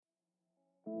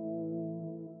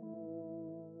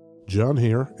John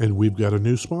here, and we've got a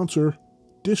new sponsor,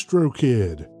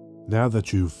 DistroKid. Now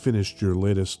that you've finished your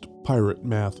latest Pirate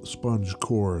Math Sponge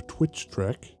Core Twitch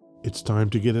trek, it's time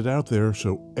to get it out there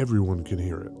so everyone can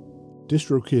hear it.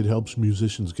 DistroKid helps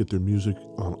musicians get their music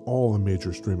on all the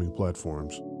major streaming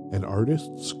platforms, and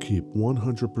artists keep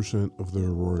 100% of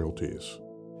their royalties.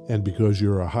 And because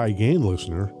you're a High Gain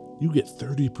listener, you get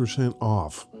 30%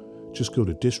 off. Just go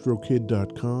to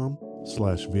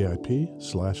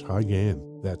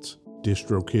distrokid.com/VIP/highgain. That's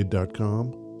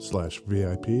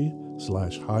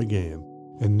distrokid.com/VIP/highgain.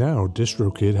 And now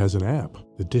DistroKid has an app.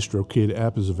 The DistroKid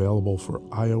app is available for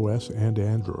iOS and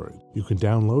Android. You can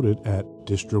download it at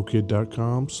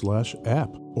distrokid.com/app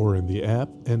or in the App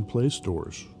and Play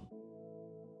stores.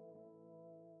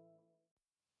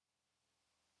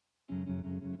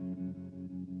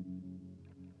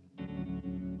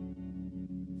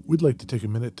 We'd like to take a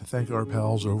minute to thank our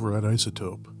pals over at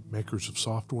Isotope, makers of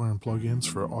software and plugins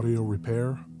for audio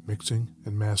repair, mixing,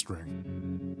 and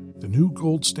mastering. The new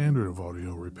gold standard of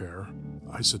audio repair,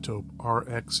 Isotope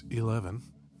RX11,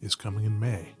 is coming in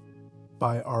May.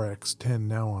 Buy RX10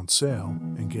 now on sale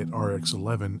and get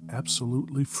RX11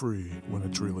 absolutely free when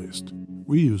it's released.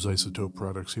 We use Isotope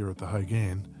products here at the High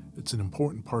Gain. It's an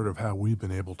important part of how we've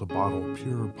been able to bottle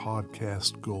pure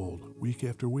podcast gold week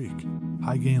after week.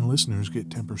 High Gain listeners get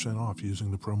 10% off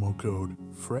using the promo code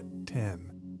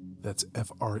FRET10. That's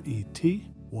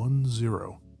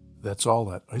FRET10. That's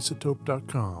all at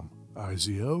isotope.com.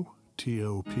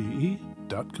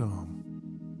 isotope.com.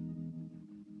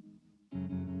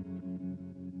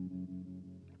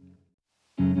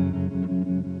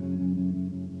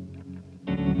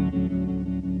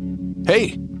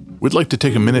 Hey! We'd like to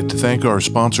take a minute to thank our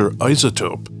sponsor,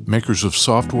 Isotope, makers of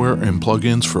software and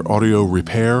plugins for audio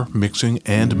repair, mixing,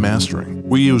 and mastering.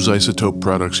 We use Isotope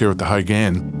products here at the High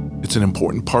Gain. It's an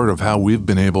important part of how we've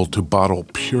been able to bottle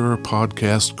pure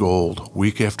podcast gold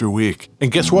week after week.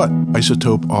 And guess what?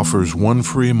 Isotope offers 1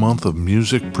 free month of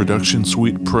Music Production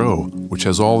Suite Pro, which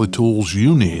has all the tools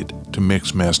you need to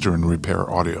mix, master, and repair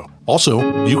audio.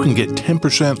 Also, you can get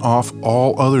 10% off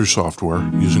all other software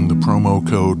using the promo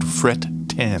code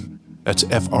FRET10. That's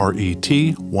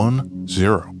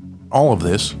FRET10. All of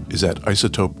this is at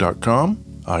isotope.com,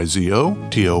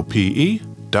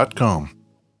 isotope.com.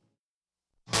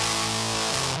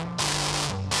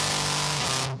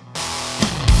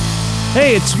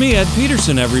 Hey, it's me, Ed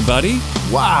Peterson, everybody.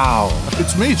 Wow,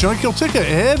 it's me, John Kiltica,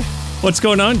 Ed. What's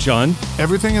going on, John?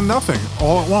 Everything and nothing,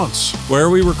 all at once. Where are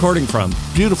we recording from?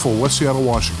 Beautiful West Seattle,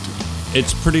 Washington.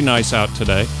 It's pretty nice out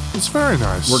today. It's very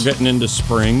nice. We're getting into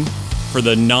spring for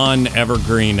the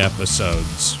non-evergreen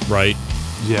episodes, right?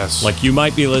 Yes. Like you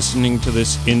might be listening to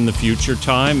this in the future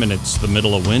time and it's the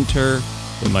middle of winter.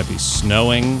 It might be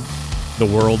snowing. The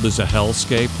world is a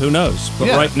hellscape. Who knows? But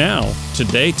right now,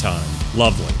 today time,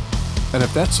 lovely. And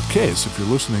if that's the case, if you're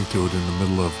listening to it in the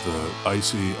middle of the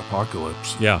icy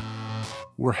apocalypse,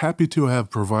 we're happy to have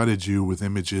provided you with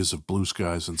images of blue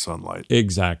skies and sunlight.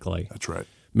 Exactly. That's right.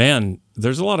 Man,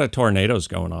 there's a lot of tornadoes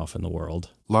going off in the world.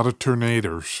 A lot of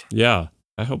tornadoes. Yeah.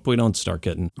 I hope we don't start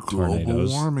getting tornadoes.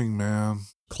 Global warming, man.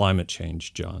 Climate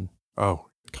change, John. Oh.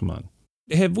 Come on.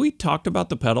 Have we talked about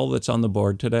the pedal that's on the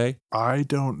board today? I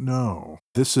don't know.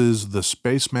 This is the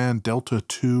Spaceman Delta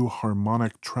 2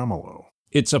 Harmonic Tremolo.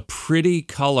 It's a pretty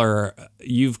color.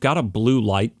 You've got a blue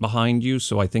light behind you,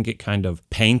 so I think it kind of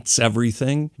paints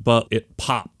everything, but it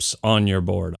pops on your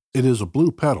board. It is a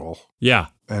blue pedal. Yeah.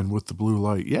 And with the blue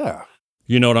light, yeah.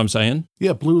 You know what I'm saying?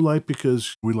 Yeah, blue light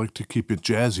because we like to keep it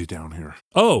jazzy down here.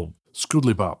 Oh.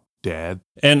 Scoodly bop, Dad.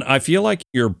 And I feel like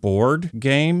your board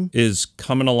game is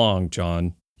coming along,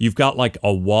 John. You've got like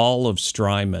a wall of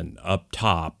Strymon up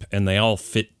top, and they all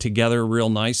fit together real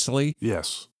nicely.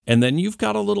 Yes. And then you've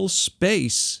got a little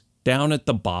space down at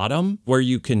the bottom where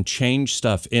you can change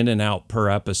stuff in and out per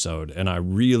episode. And I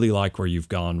really like where you've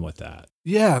gone with that.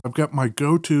 Yeah, I've got my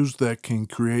go-tos that can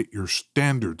create your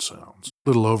standard sounds.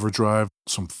 Little overdrive,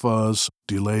 some fuzz,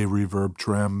 delay, reverb,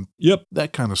 trem. Yep.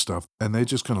 That kind of stuff. And they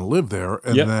just kind of live there.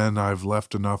 And then I've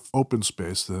left enough open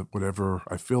space that whatever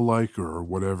I feel like or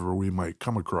whatever we might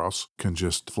come across can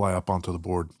just fly up onto the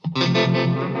board.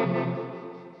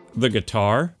 The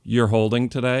guitar you're holding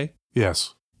today?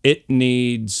 Yes. It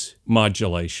needs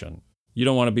modulation. You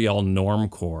don't want to be all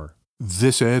normcore.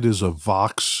 This, Ed, is a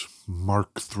Vox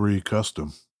Mark III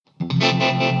Custom.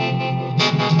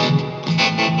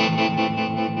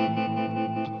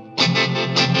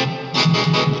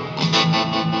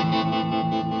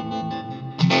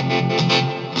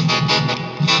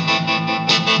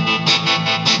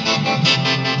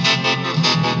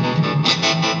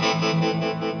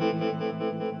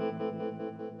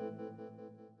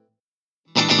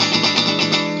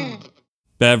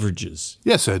 Beverages.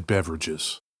 Yes, Ed,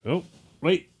 beverages. Oh,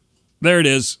 wait. There it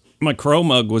is. My crow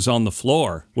mug was on the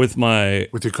floor with my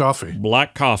With your coffee.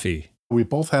 black coffee. We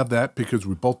both have that because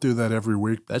we both do that every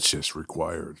week. That's just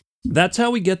required. That's how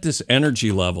we get this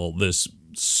energy level, this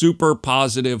super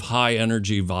positive, high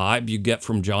energy vibe you get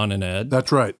from John and Ed.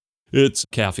 That's right. It's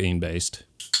caffeine based.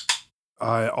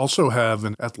 I also have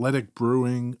an Athletic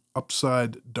Brewing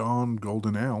Upside Dawn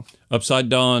Golden Ale. Upside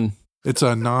Dawn. It's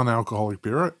a non-alcoholic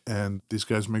beer, and these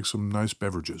guys make some nice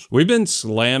beverages. We've been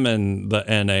slamming the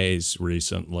NAs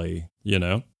recently, you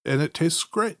know? And it tastes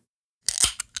great.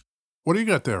 What do you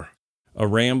got there? A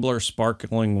Rambler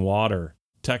sparkling water,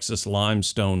 Texas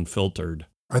limestone filtered.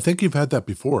 I think you've had that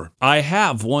before. I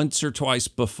have once or twice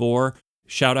before.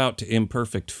 Shout out to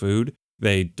Imperfect Food.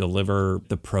 They deliver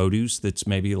the produce that's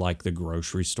maybe like the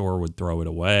grocery store would throw it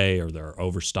away or they're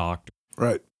overstocked.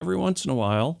 Right. Every once in a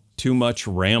while, too much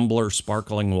Rambler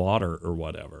sparkling water or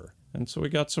whatever. And so we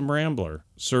got some Rambler,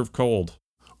 served cold.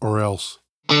 Or else.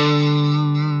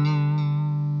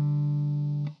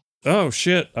 Oh,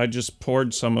 shit. I just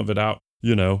poured some of it out,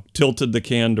 you know, tilted the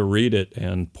can to read it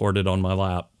and poured it on my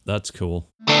lap. That's cool.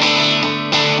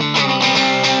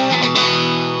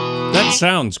 That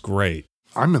sounds great.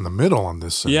 I'm in the middle on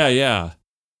this thing. Yeah.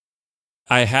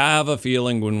 I have a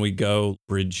feeling when we go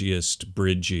bridgiest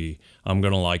bridgy, I'm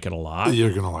going to like it a lot.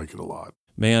 You're going to like it a lot.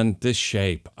 Man, this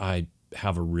shape, I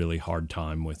have a really hard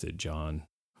time with it, John.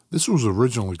 This was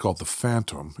originally called the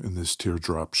Phantom in this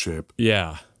teardrop shape.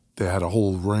 Yeah. They had a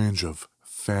whole range of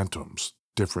phantoms,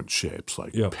 different shapes,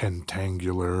 like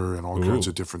pentangular and all kinds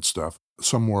of different stuff.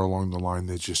 Somewhere along the line,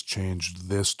 they just changed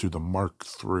this to the Mark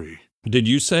III. Did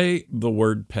you say the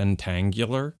word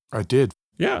pentangular? I did.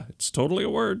 Yeah, it's totally a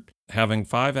word. Having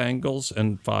 5 angles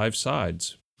and 5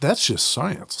 sides. That's just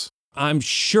science. I'm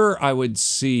sure I would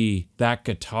see that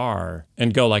guitar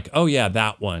and go like, oh yeah,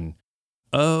 that one.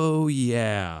 Oh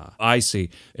yeah, I see.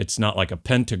 It's not like a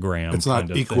pentagram. It's not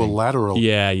equilateral.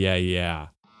 Yeah.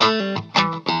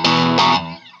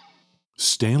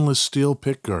 Stainless steel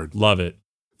pickguard. Love it.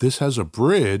 This has a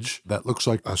bridge that looks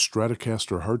like a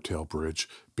Stratocaster hardtail bridge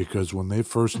because when they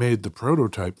first made the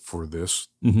prototype for this,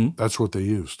 that's what they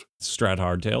used. Strat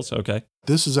hardtails, okay.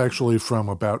 This is actually from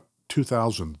about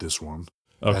 2000, this one.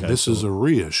 Okay, and this is a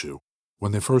reissue.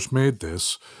 When they first made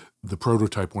this, the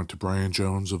prototype went to Brian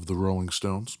Jones of the Rolling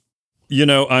Stones. You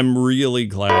know, I'm really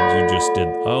glad you just did.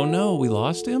 Oh no, we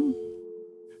lost him?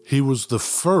 He was the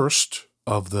first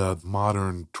of the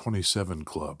modern 27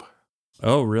 club.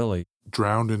 Oh, really?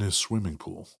 Drowned in his swimming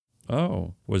pool.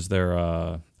 Oh, was there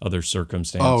other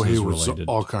circumstances Oh, he was related?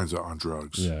 all kinds of on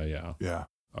drugs. Yeah.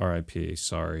 R.I.P.,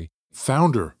 sorry.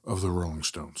 Founder of the Rolling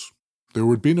Stones. There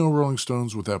would be no Rolling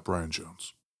Stones without Brian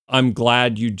Jones. I'm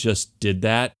glad you just did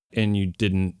that and you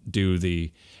didn't do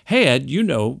the, hey, Ed, you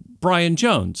know Brian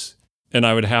Jones. And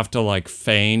I would have to like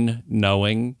feign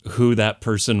knowing who that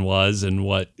person was and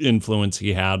what influence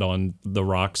he had on the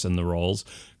rocks and the rolls,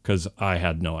 because I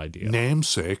had no idea.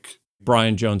 Namesake.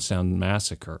 Brian Jonestown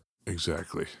Massacre.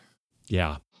 Exactly.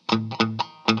 Yeah.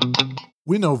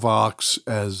 We know Vox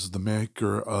as the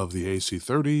maker of the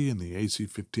AC30 and the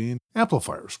AC15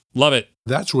 amplifiers. Love it.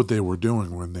 That's what they were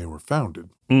doing when they were founded.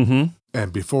 Mm-hmm.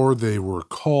 And before they were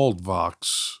called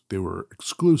Vox, they were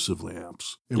exclusively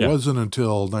amps. It wasn't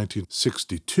until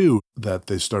 1962 that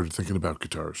they started thinking about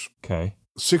guitars. Okay.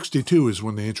 62 is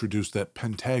when they introduced that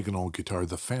pentagonal guitar,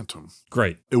 the Phantom.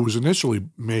 Great. It was initially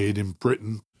made in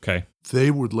Britain. Okay.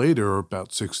 They would later,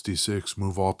 about 66,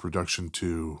 move all production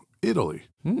to Italy.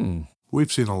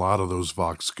 We've seen a lot of those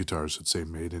Vox guitars that say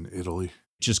made in Italy.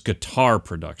 Just guitar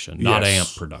production, not amp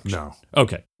production. No.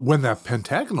 Okay. When that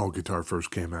pentagonal guitar first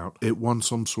came out, it won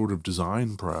some sort of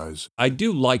design prize. I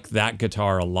do like that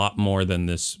guitar a lot more than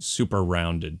this super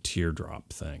rounded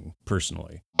teardrop thing,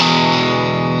 personally.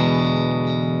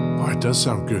 Oh, it does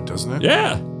sound good, doesn't it?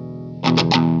 Yeah.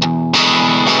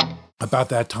 About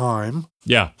that time,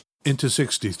 into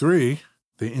 63,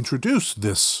 they introduced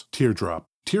this teardrop.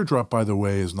 Teardrop, by the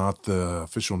way, is not the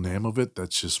official name of it.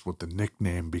 That's just what the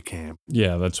nickname became.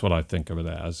 Yeah, that's what I think of it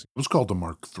as. It was called the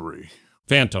Mark III.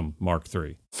 Phantom Mark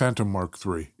III. Phantom Mark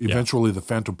III. Eventually, the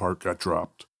Phantom part got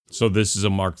dropped. So this is a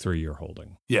Mark III you're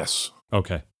holding? Yes.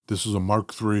 Okay. This is a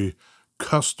Mark III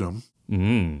Custom.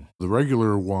 The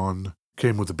regular one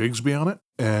came with a Bigsby on it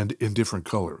and in different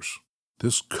colors.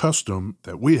 This Custom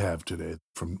that we have today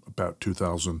from about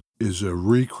 2000 is a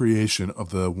recreation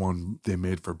of the one they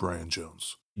made for Brian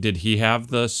Jones. Did he have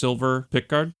the silver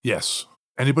pickguard? Yes.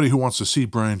 Anybody who wants to see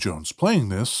Brian Jones playing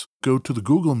this, go to the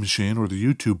Google machine or the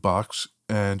YouTube box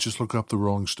and just look up the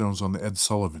Rolling Stones on the Ed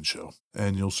Sullivan Show,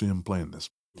 and you'll see him playing this.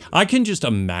 I can just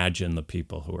imagine the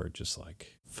people who are just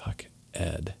like, fuck it.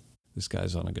 Ed. This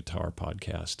guy's on a guitar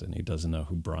podcast, and he doesn't know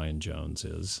who Brian Jones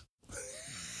is.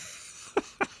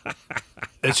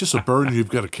 It's just a burden you've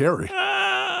got to carry.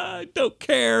 I don't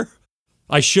care.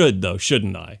 I should, though,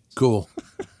 shouldn't I? Cool.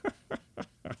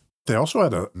 They also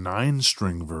had a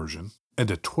 9-string version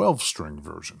and a 12-string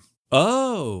version.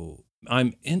 Oh,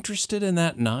 I'm interested in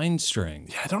that 9-string.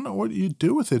 Yeah, I don't know what you'd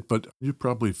do with it, but you'd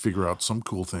probably figure out some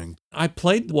cool thing. I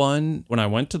played one when I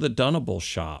went to the Dunable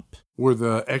shop. Were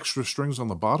the extra strings on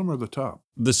the bottom or the top?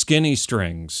 The skinny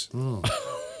strings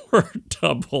were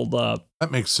doubled up.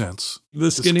 That makes sense. The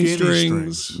skinny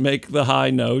strings make the high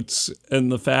notes,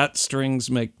 and the fat strings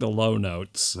make the low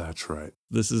notes. That's right.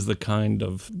 This is the kind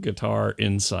of guitar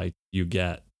insight you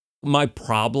get. My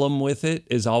problem with it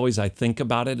is always I think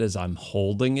about it as I'm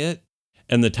holding it,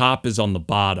 and the top is on the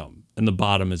bottom, and the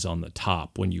bottom is on the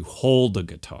top when you hold a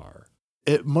guitar.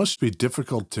 It must be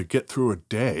difficult to get through a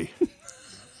day.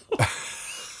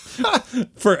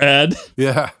 For Ed?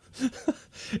 Yeah.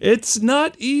 It's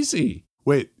not easy.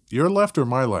 Wait, your left or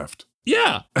my left?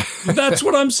 Yeah, that's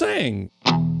what I'm saying.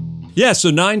 Yeah, so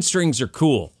 9 strings are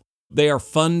cool. They are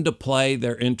fun to play.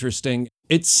 They're interesting.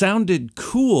 It sounded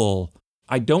cool.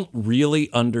 I don't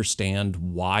really understand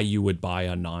why you would buy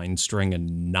a 9-string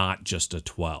and not just a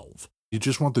 12. You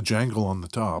just want the jangle on the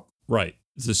top. Right.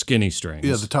 It's the skinny strings.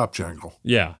 Yeah, the top jangle.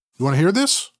 Yeah. You want to hear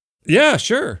this? Yeah,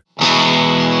 sure.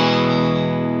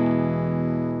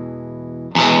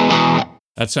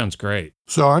 That sounds great.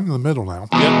 So I'm in the middle now.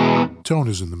 Yep. Tone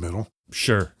is in the middle.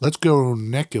 Sure. Let's go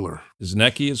necular. As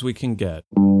necky as we can get.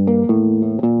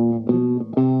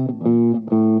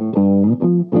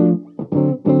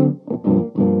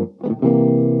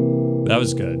 That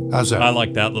was good. How's that? I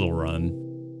like that little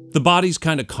run. The body's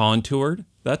kind of contoured.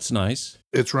 That's nice.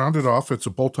 It's rounded off. It's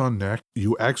a bolt-on neck.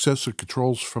 You access the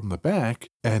controls from the back,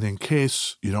 and in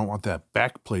case you don't want that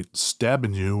back plate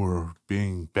stabbing you or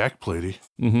being backplatey,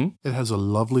 it has a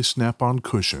lovely snap-on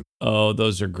cushion. Oh,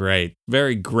 those are great.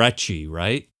 Very Gretschy,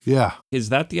 right? Yeah. Is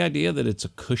that the idea that it's a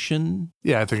cushion?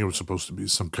 Yeah, I think it was supposed to be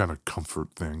some kind of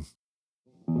comfort thing.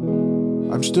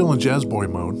 I'm still in jazz boy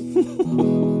mode.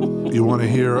 You want to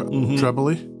hear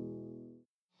trebly?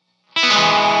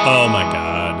 Oh, my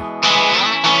God.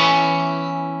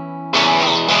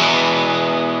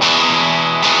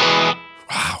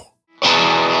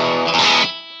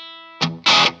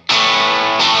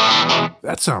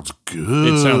 That sounds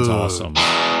good. It sounds awesome.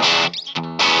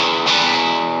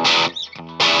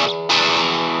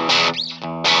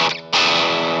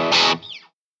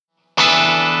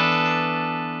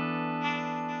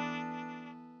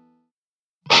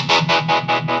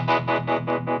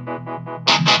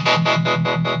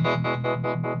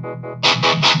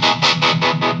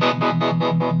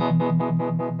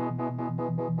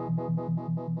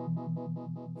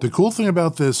 The cool thing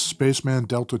about this Spaceman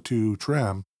Delta 2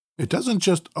 trem, it doesn't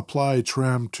just apply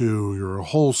trem to your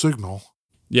whole signal.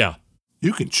 Yeah.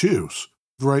 You can choose.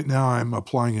 Right now, I'm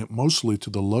applying it mostly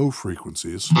to the low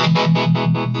frequencies.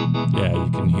 Yeah, you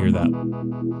can hear that.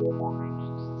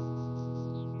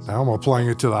 Now I'm applying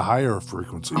it to the higher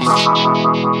frequencies.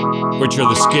 Which are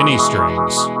the skinny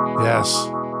strings. Yes.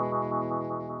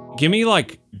 Give me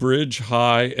like bridge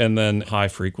high and then high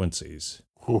frequencies.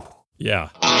 Ooh. Yeah.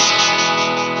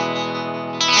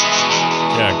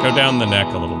 Yeah, go down the neck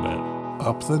a little bit.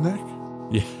 Up the neck?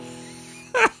 Yeah.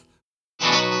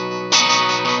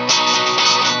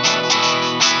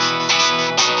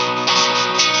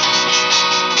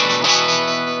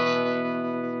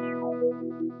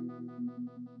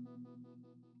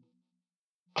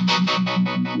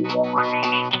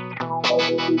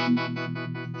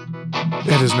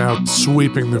 It is now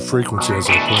sweeping the frequency as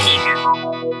I play.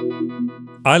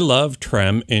 I love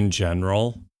trem in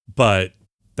general, but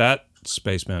that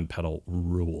Spaceman pedal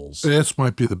rules. This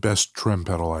might be the best trem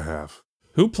pedal I have.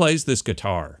 Who plays this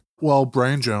guitar? Well,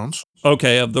 Brian Jones.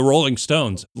 Okay, of the Rolling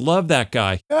Stones. Love that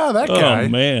guy. Yeah, that guy. Oh,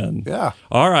 man. Yeah.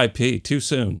 R.I.P. Too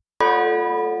soon.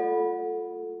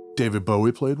 David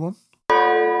Bowie played one.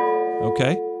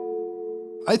 Okay.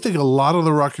 I think a lot of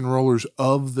the rock and rollers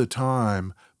of the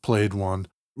time played one.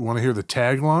 You want to hear the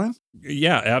tagline?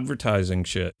 Yeah, advertising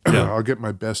shit. Yeah. I'll get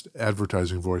my best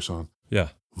advertising voice on. Yeah.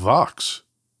 Vox,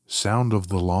 sound of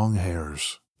the long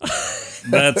hairs.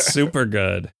 That's super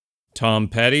good. Tom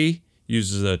Petty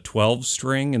uses a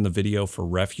 12-string in the video for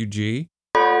Refugee.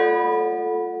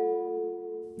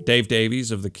 Dave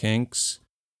Davies of the Kinks.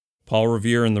 Paul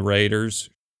Revere and the Raiders.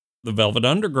 The Velvet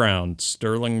Underground,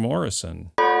 Sterling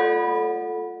Morrison.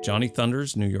 Johnny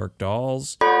Thunders, New York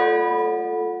Dolls.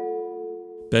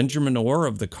 Benjamin Orr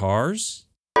of the Cars.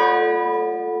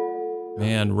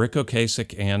 Man, Rick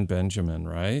Ocasek and Benjamin,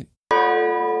 right?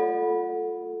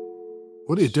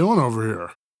 What are you doing over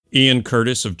here? Ian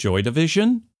Curtis of Joy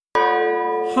Division?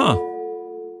 Huh.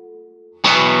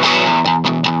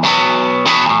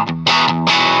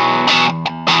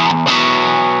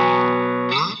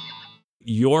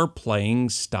 Your playing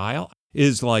style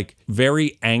is like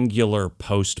very angular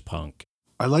post-punk.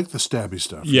 I like the stabby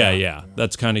stuff. Yeah.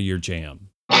 That's kind of your jam.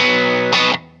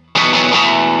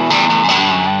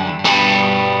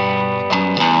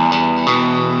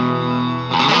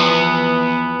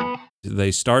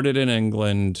 They started in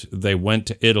England. They went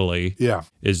to Italy. Yeah.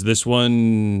 Is this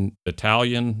one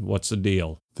Italian? What's the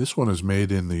deal? This one is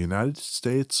made in the United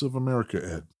States of America,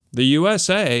 Ed. The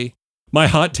USA? My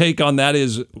hot take on that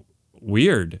is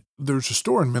weird. There's a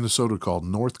store in Minnesota called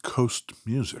North Coast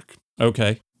Music.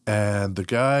 Okay. And the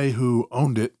guy who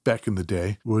owned it back in the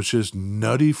day was just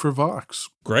nutty for Vox.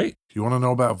 Great. If you want to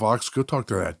know about Vox, go talk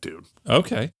to that dude.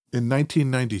 Okay. In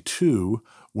 1992,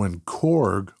 when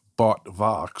Korg bought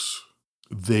Vox,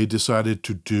 they decided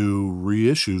to do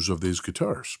reissues of these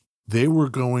guitars. They were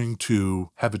going to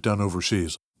have it done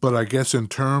overseas. But I guess in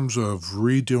terms of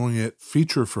redoing it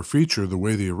feature for feature the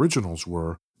way the originals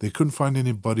were, they couldn't find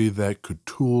anybody that could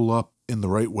tool up in the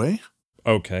right way.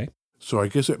 Okay. So I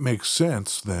guess it makes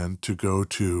sense then to go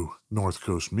to North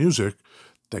Coast Music,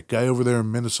 that guy over there in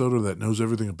Minnesota that knows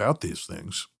everything about these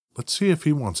things. Let's see if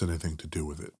he wants anything to do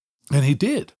with it. And he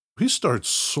did. He starts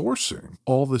sourcing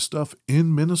all this stuff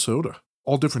in Minnesota,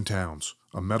 all different towns.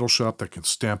 A metal shop that can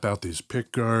stamp out these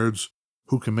pick guards,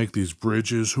 who can make these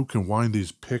bridges, who can wind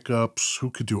these pickups, who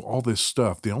could do all this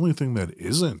stuff. The only thing that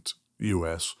isn't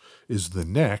U.S. is the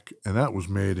neck, and that was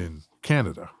made in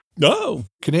Canada. Oh.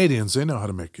 Canadians, they know how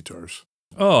to make guitars.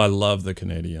 Oh, I love the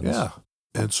Canadians. Yeah.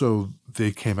 And so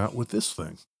they came out with this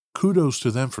thing. Kudos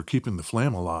to them for keeping the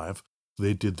flame alive.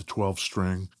 They did the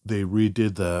 12-string. They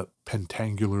redid the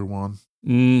pentangular one.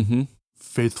 Mm-hmm.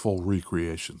 Faithful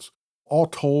recreations. All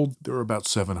told, there were about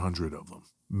 700 of them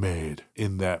made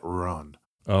in that run.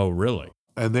 Oh, really?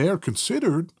 And they are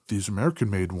considered, these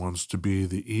American-made ones, to be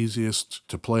the easiest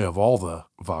to play of all the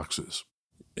Voxes.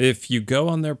 If you go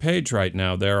on their page right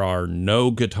now, there are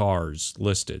no guitars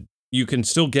listed. You can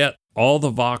still get all the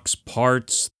Vox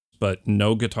parts, but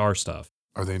no guitar stuff.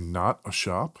 Are they not a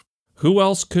shop? Who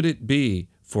else could it be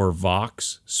for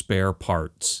Vox spare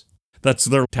parts? That's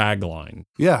their tagline.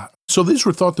 Yeah. So these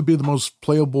were thought to be the most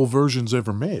playable versions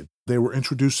ever made. They were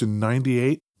introduced in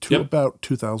 98 to about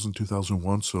 2000,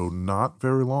 2001, so not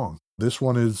very long. This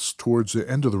one is towards the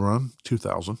end of the run,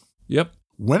 2000. Yep.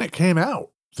 When it came out,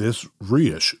 this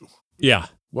reissue. Yeah.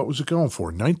 What was it going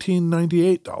for?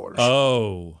 $1998.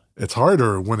 Oh. It's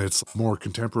harder when it's more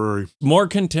contemporary. More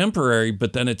contemporary,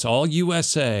 but then it's all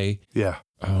USA. Yeah.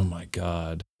 Oh, my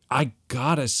God. I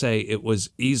gotta say it was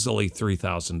easily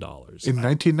 $3,000. In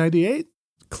 1998?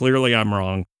 Clearly I'm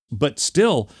wrong. But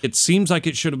still, it seems like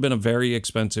it should have been a very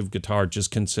expensive guitar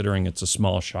just considering it's a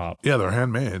small shop. Yeah, they're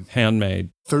handmade.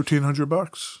 Handmade.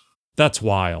 $1,300. That's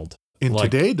wild. In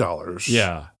today dollars.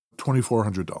 Yeah.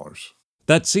 $2,400.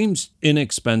 That seems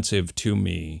inexpensive to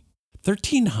me.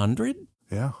 $1,300?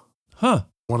 Yeah. Huh.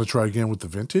 Want to try again with the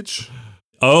vintage?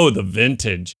 Oh, the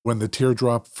vintage. When the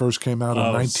teardrop first came out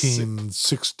in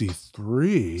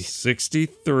 1963.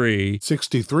 63.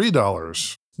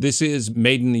 $63. This is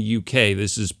made in the UK.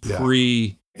 This is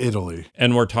Italy.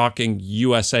 And we're talking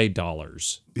USA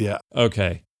dollars. Yeah.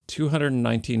 Okay.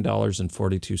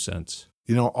 $219.42.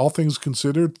 You know, all things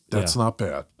considered, that's not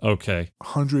bad. Okay.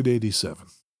 $187.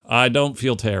 I don't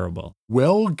feel terrible.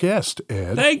 Well guessed,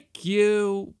 Ed. Thank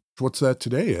you. What's that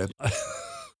today, Ed?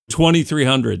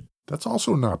 $2,300. That's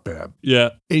also not bad. Yeah.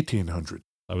 $1,800.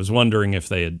 I was wondering if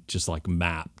they had just like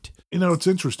mapped. You know, it's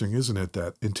interesting, isn't it,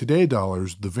 that in today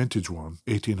dollars, the vintage one,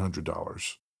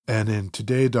 $1,800. And in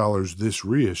today dollars, this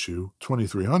reissue,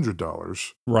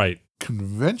 $2,300. Right.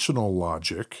 Conventional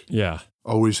logic Yeah.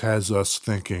 always has us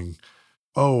thinking,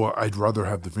 oh, I'd rather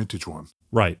have the vintage one.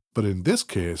 Right. But in this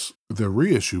case, the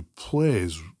reissue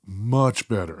plays much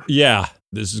better. Yeah.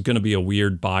 This is going to be a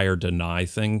weird buy or deny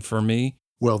thing for me.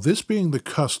 Well, this being the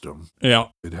custom, Yeah.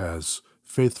 it has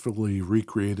faithfully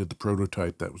recreated the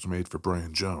prototype that was made for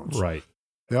Brian Jones. Right.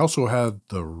 They also had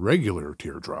the regular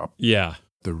teardrop. Yeah.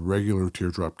 The regular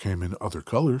teardrop came in other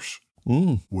colors.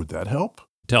 Would that help?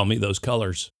 Tell me those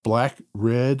colors. Black,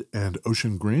 red, and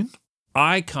ocean green?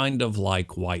 I kind of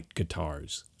like white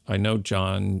guitars. I know,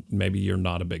 John, maybe you're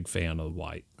not a big fan of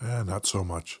white. Not so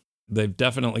much. They've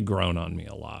definitely grown on me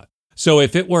a lot. So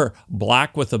if it were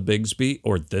black with a Bigsby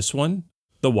or this one,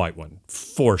 the white one,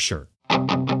 for sure.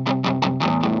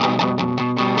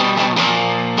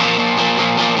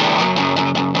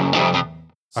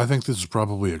 I think this is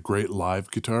probably a great live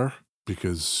guitar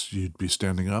because you'd be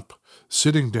standing up.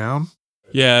 Sitting down,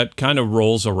 Yeah, it kind of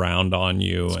rolls around on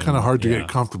you. It's kind of hard to get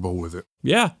comfortable with it.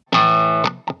 Yeah.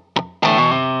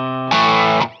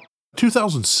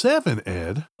 2007,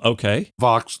 Ed. Okay.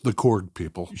 Vox, the Korg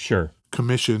people, Sure.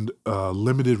 commissioned a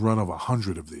limited run of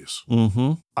 100 of these.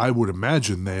 Mm-hmm. I would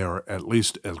imagine they are at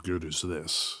least as good as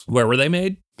this. Where were they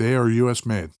made? They are U.S.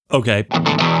 made. Okay.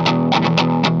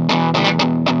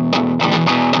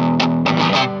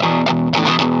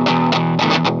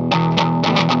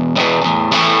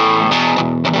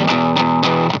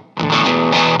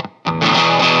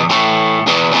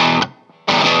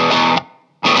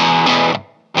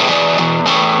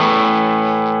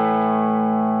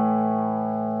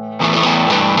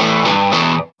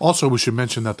 Also, we should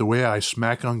mention that the way I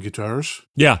smack on guitars,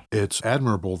 Yeah. it's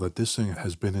admirable that this thing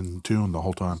has been in tune the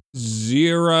whole time.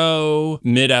 0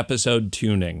 mid-episode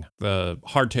tuning. The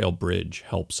hardtail bridge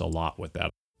helps a lot with that.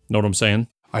 Know what I'm saying?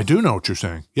 I do know what you're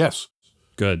saying. Yes.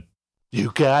 Good.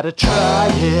 You gotta try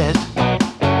it.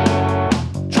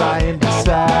 Try and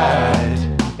decide.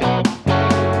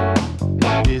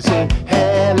 Is it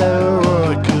hello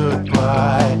or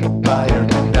goodbye? Buy or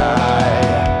deny?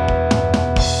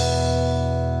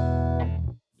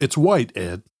 It's white,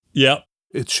 Ed. Yep.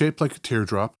 It's shaped like a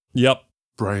teardrop. Yep.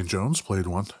 Brian Jones played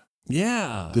one.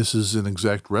 Yeah. This is an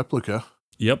exact replica.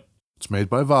 Yep. It's made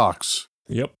by Vox.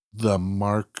 Yep. The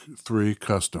Mark III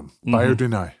Custom. Buy or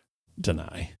deny?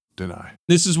 Deny. Deny.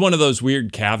 This is one of those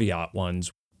weird caveat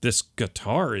ones. This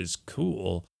guitar is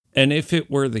cool. And if it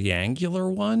were the angular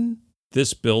one,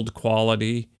 this build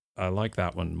quality, I like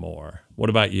that one more. What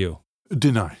about you?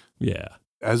 Deny. Yeah.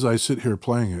 As I sit here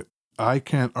playing it, I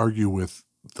can't argue with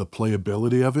the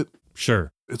playability of it.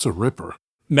 Sure. It's a ripper.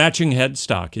 Matching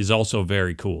headstock is also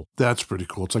very cool. That's pretty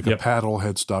cool. It's like a paddle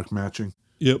headstock matching.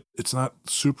 Yep. It's not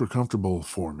super comfortable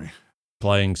for me.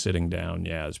 Playing sitting down,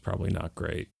 yeah, is probably not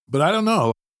great. But I don't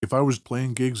know. If I was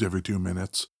playing gigs every 2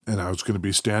 minutes and I was going to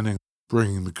be standing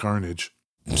bringing the carnage,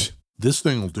 this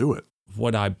thing will do it.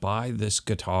 Would I buy this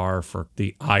guitar for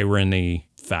the irony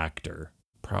factor?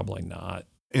 Probably not.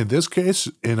 In this case,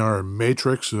 in our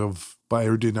matrix of buy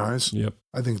or denies, Yep.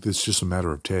 I think it's just a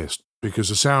matter of taste because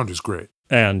the sound is great.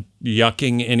 And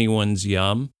yucking anyone's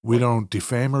yum? We don't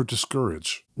defame or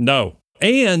discourage. No.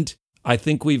 And I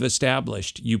think we've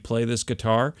established you play this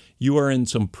guitar, you are in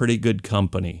some pretty good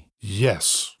company.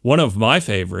 Yes. One of my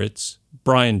favorites,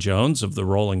 Brian Jones of the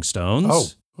Rolling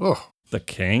Stones. Oh. The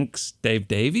Kinks, Dave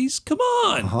Davies. Come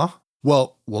on. Uh-huh.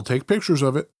 Well, we'll take pictures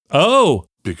of it Oh,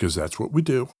 because that's what we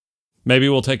do. maybe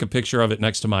we'll take a picture of it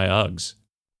next to my Uggs.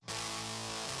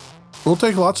 We'll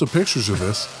take lots of pictures of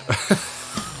this.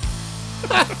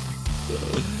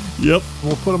 Yep.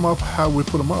 We'll put them up how we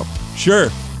put them up. Sure.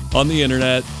 On the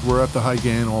internet, We're at the High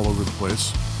Gain all over the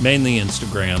place, mainly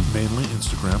Instagram. mainly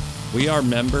Instagram. We are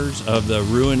members of the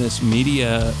ruinous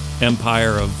media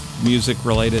empire of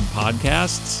music-related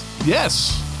podcasts.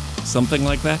 Yes. Something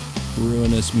like that.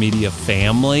 Ruinous media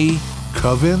family.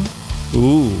 Coven,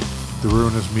 Ooh, the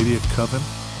Ruinous Media Coven.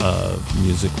 of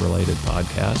music-related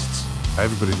podcasts.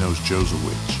 Everybody knows Joe's a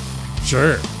witch.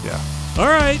 Sure. Yeah. All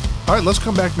right. All right, let's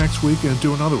come back next week and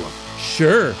do another one.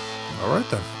 Sure. All right,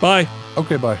 then. Bye.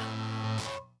 Okay, bye.